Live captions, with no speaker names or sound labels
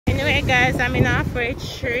Guys, I'm in Offray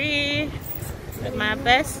Tree with my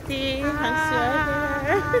bestie.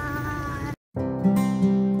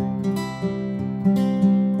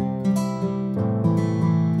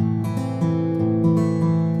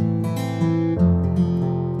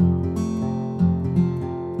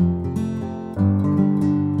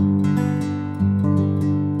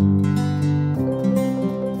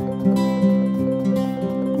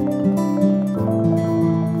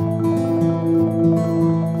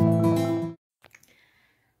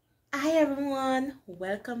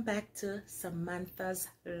 Welcome back to Samantha's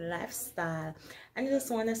Lifestyle, and I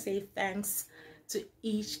just want to say thanks to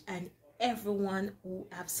each and everyone who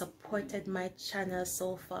have supported my channel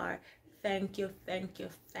so far. Thank you, thank you,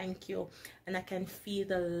 thank you. And I can feel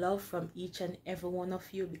the love from each and every one of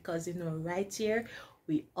you, because you know, right here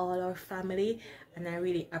we all are family, and I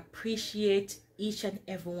really appreciate each and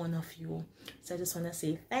every one of you. So I just want to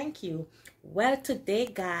say thank you. Well, today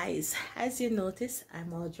guys, as you notice,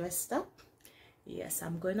 I'm all dressed up. Yes,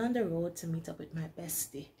 I'm going on the road to meet up with my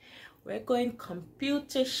bestie. We're going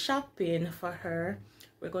computer shopping for her.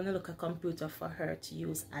 We're going to look at a computer for her to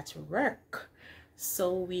use at work.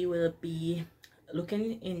 So we will be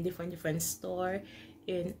looking in different store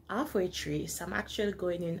in Offray Tree. So I'm actually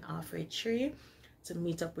going in Offray Tree to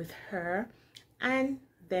meet up with her, and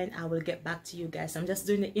then I will get back to you guys. I'm just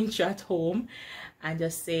doing the intro at home and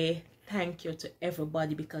just say thank you to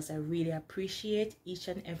everybody, because I really appreciate each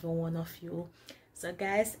and every one of you. So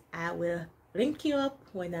guys, I will link you up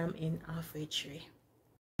when I'm in Offray Tree.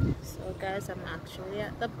 So guys, I'm actually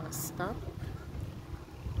at the bus stop,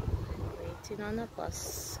 waiting on a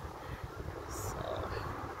bus. So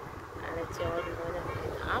I'll let you all know when I'm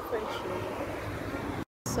in Offray Tree.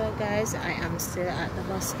 So guys, I am still at the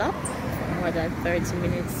bus stop for more than 30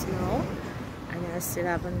 minutes now, and I still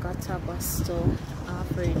haven't got a bus to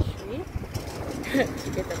Offray Tree. To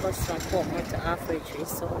get the bus stop home or to Offray Tree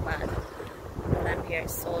so bad. But I'm here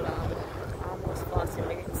so long, almost 40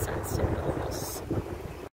 minutes, and still no bus.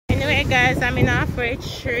 Anyway guys, I'm in Offray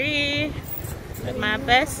Tree with my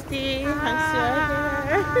bestie.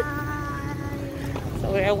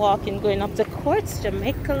 So we're walking, going up to Quartz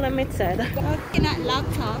Jamaica Limited. Looking at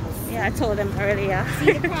laptops. Yeah, I told them earlier.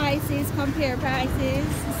 See the prices, compare prices,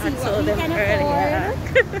 see I told them earlier.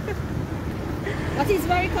 But it's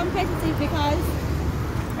very competitive because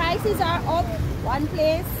prices are up. One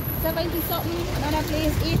place 70 something, another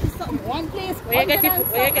place 80 something, one place where you get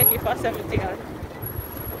it for 70?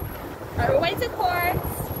 We went to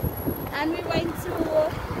Quartz and we went to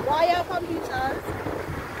Royal Computers.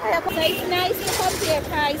 So it's nice to compare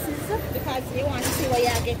prices, because you want to see where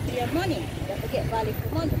you get for your money. You have to get value for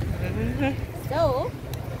money. So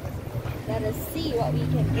let us see what we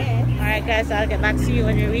can get. Alright guys, I'll get back to you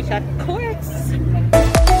when we reach at Quartz.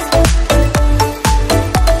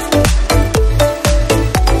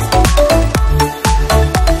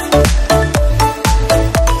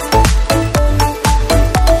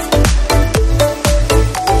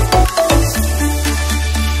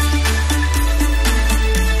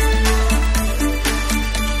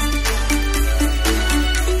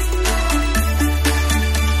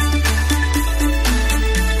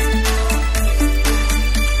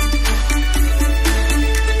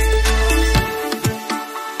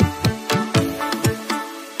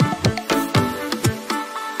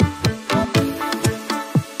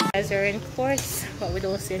 We're in Quartz, but we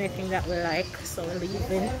don't see anything that we like, so we're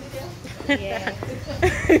leaving. Yeah.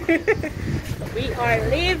 We are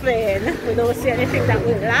leaving. We don't see anything that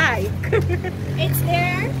we like. It's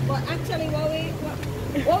there, but actually what we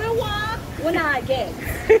want, we're not getting.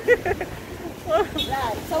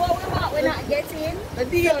 Right. So what we want, we're not getting. The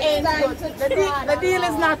deal ain't good. The deal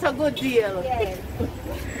is not a good deal. Yes.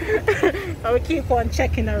 And we keep on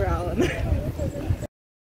checking around.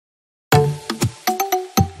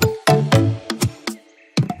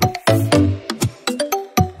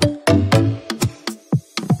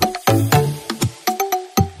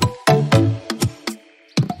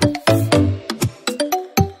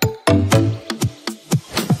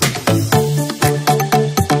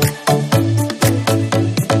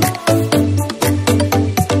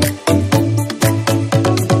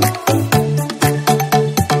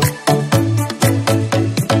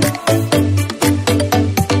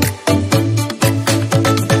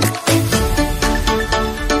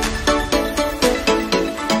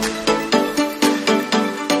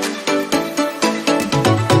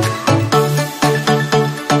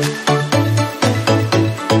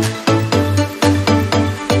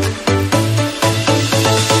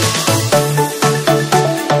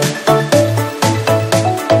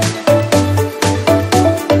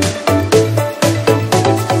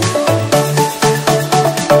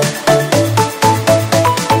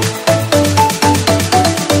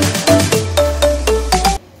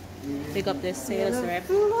 the sales rep.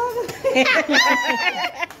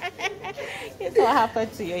 It's what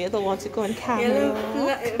happened to you. You don't want to go on camera.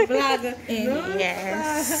 Vlog.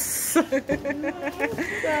 Yes.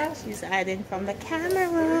 She's hiding from the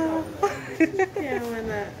camera. Yeah,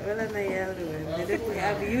 when I yell, did we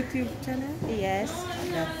have a YouTube channel? Yes.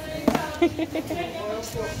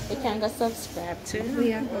 You can go subscribe to.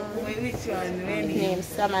 Yeah. Which one? Really? Name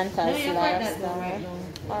Samantha's Lifestyle.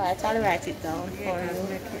 Alright, I'll write it down for you.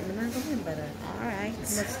 Alright. Much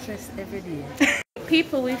stress every day.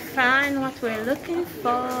 People, we find what we're looking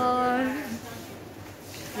for.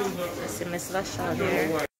 Let's see Miss Lashaw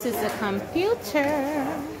there. This is a computer.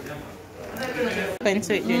 Went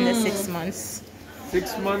to it during the 6 months.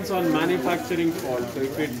 6 months on manufacturing fault. So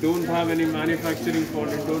if it don't have any manufacturing fault,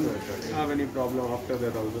 it don't have any problem after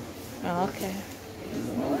that also. Oh, okay.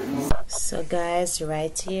 So guys,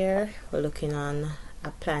 right here we're looking on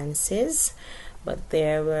appliances, but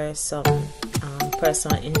there were some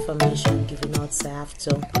personal information given out, so I have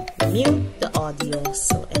to mute the audio,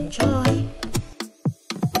 so enjoy.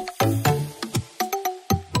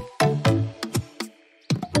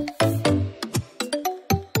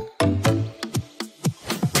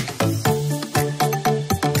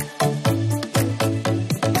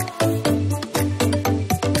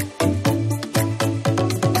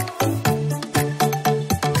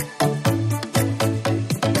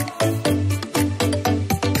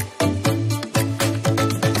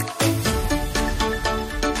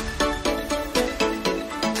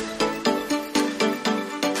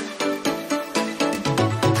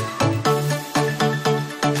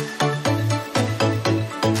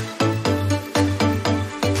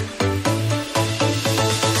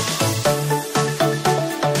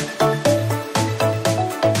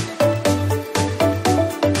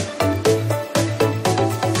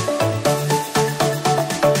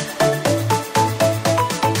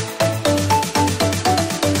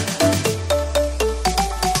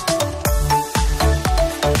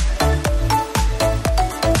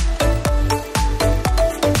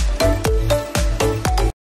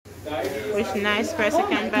 Nice person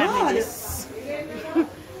can buy me this.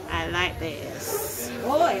 I like this.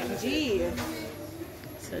 OMG.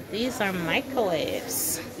 So these are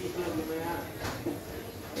microwaves.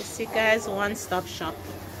 This you guys one-stop shop.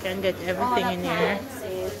 You can get everything in here.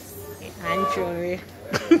 And jewelry.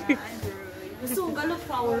 We soon gonna look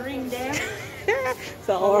for our ring there.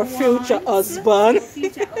 So our future husband.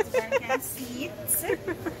 Future husband can see it.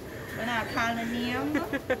 When I call the name,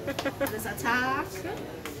 there's a talk.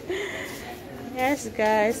 Yes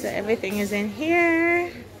guys, so everything is in here.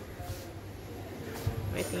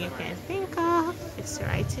 Everything you can think of, it's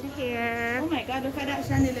right in here. Oh my god, look at that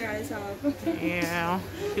chandelier I saw. Yeah,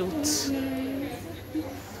 cute.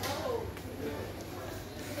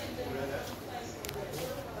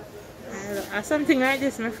 Something like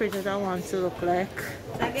this in my fridge that I want to look like.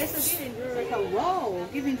 So I guess we're giving jewelry, whoa,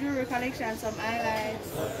 giving jewelry collection some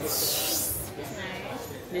highlights. Nice.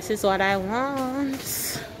 This is what I want.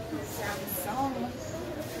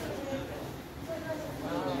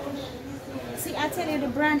 See, I tell you the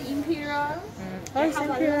brand Imperial. Oh, it's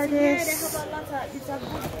Imperial this. They have a lot of, it's a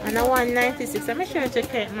good. And I want 96. I'm sure to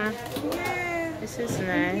check, man. Yeah. This is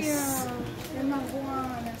nice.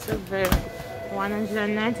 It's a very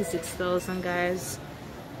 196,000 guys.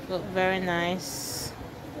 Look very nice.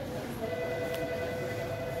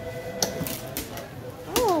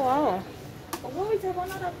 Oh wow. Oh, we have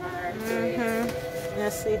another part.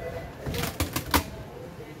 Let's see.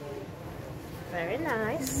 Very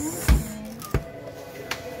nice.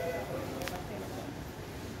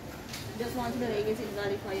 Just want to know that you get it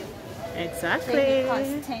value for your money. Exactly. It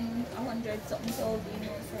costs 10, 100 something, so you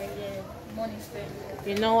know, so yeah, money spent.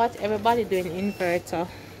 You know what? Everybody doing inverter.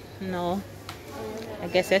 No. I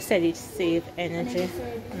guess I said it save energy.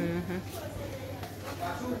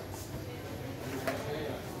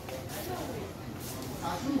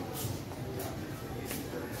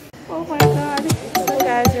 Oh my god. So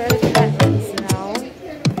guys, we're looking at these now.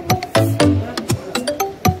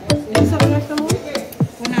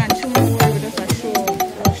 We're not showing the world, we're just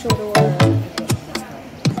we'll show the world.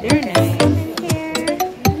 Very nice. In here.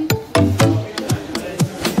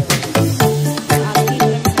 I'll keep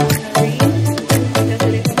them on the ring. Just a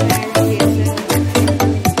little clarification. I'll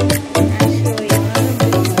show you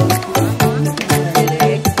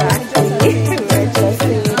Exactly. We're just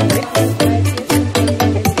doing it.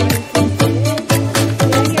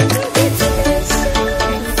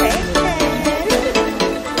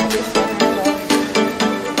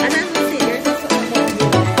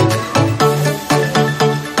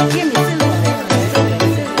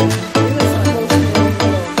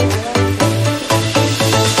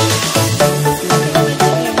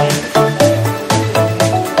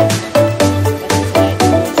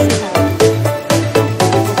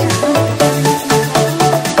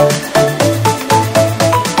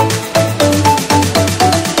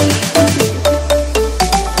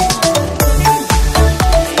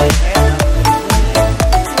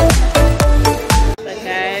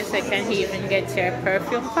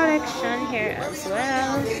 perfume collection here as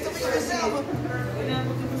well.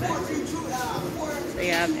 So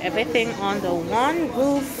you have everything on the one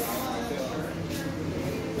roof.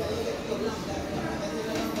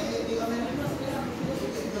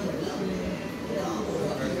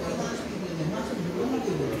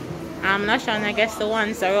 I'm not sure, and I guess the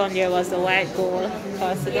ones around there was the white gold.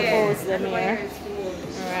 Because the gold's the mirror.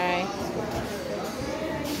 Alright.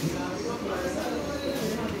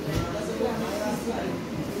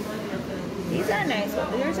 These are nice,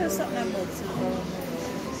 but there's just something about silver.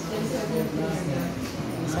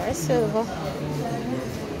 Sorry, silver.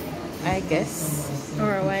 I guess.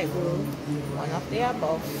 Or a white gold. One of the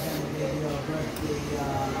above.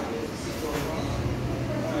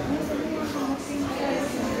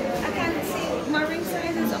 I can't see my ring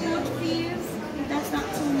size is how much, please. That's not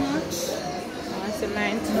too much. I want to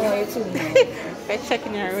mine too. No, it's too much. We're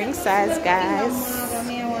checking your ring size, guys.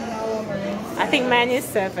 I think mine is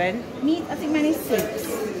 7. I think mine is 6.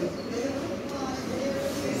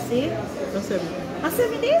 See? That's 7. A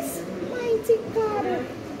 7 is? Mighty God.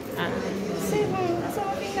 7. That's how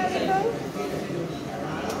I think that go.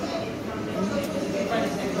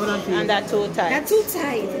 And that too tight. That's too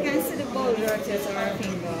tight. You can see the bulge right here on our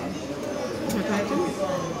finger.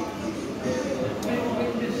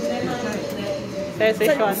 There's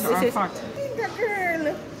which one? This is hot. Finger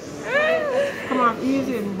girl. Come on,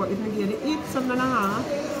 easy, but if you get it, eat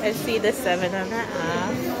 7.5. Let's see the 7.5.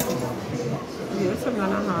 Yeah, 7.5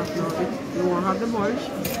 now. You won't have the bulge.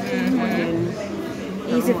 But then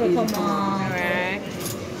Easy for come on. Alright.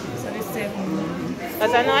 So it's 7.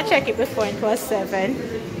 Because I know I checked it before, it was 7.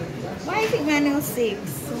 Why do you think mine was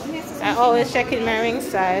 6? I always check in my ring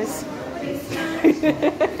size.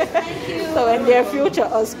 So when their future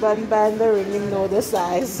husband buy the ring, you know the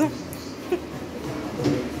size. These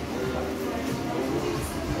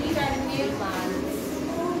are the nail bands.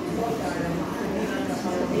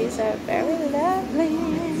 These are very lovely.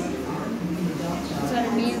 These are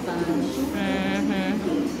the nail bands.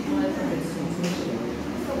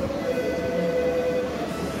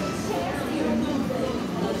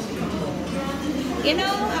 You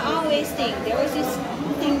know, I always think there was this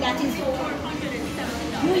thing that is.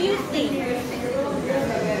 Do you think?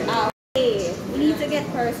 Okay, we need to get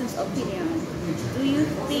person's opinion. Do you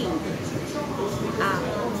think a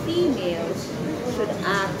female should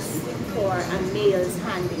ask for a male's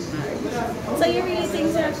hand in marriage? So you really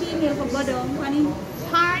think that a female could go down on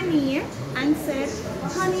her knee and said,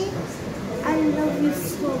 "Honey, I love you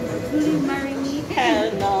so much. Will you marry me?"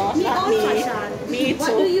 Hell no, Me not old me. fashioned. Me too.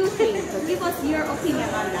 What do you think? Give us your opinion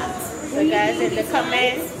on that. So guys, in the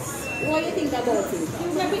comments. What do you think about it? You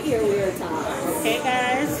never hear weird talk. Okay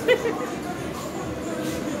guys.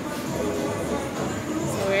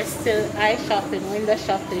 So we're still eye shopping, window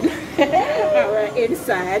shopping. We're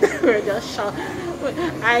inside. We're just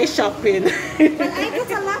eye shopping. But I got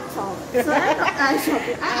a laptop, so I'm not eye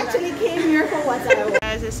shopping. I actually came here for what I want.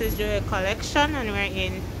 Guys, this is Jewellery Collection and we're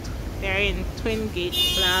in Twin Gate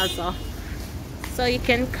Plaza. So you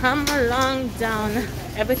can come along down,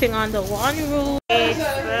 everything on the one roof.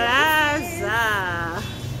 Plaza.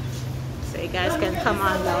 So you guys can come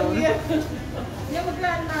on down.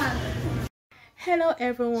 Hello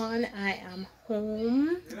everyone, I am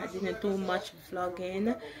home. I didn't do much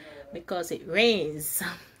vlogging because it rains.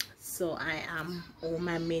 So I am home,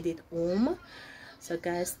 I made it home. So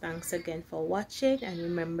guys, thanks again for watching and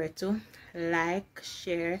remember to like,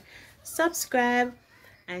 share, subscribe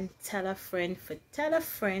and tell a friend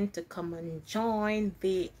to come and join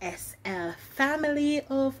the SL family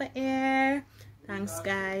over here. Thanks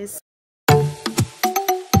guys.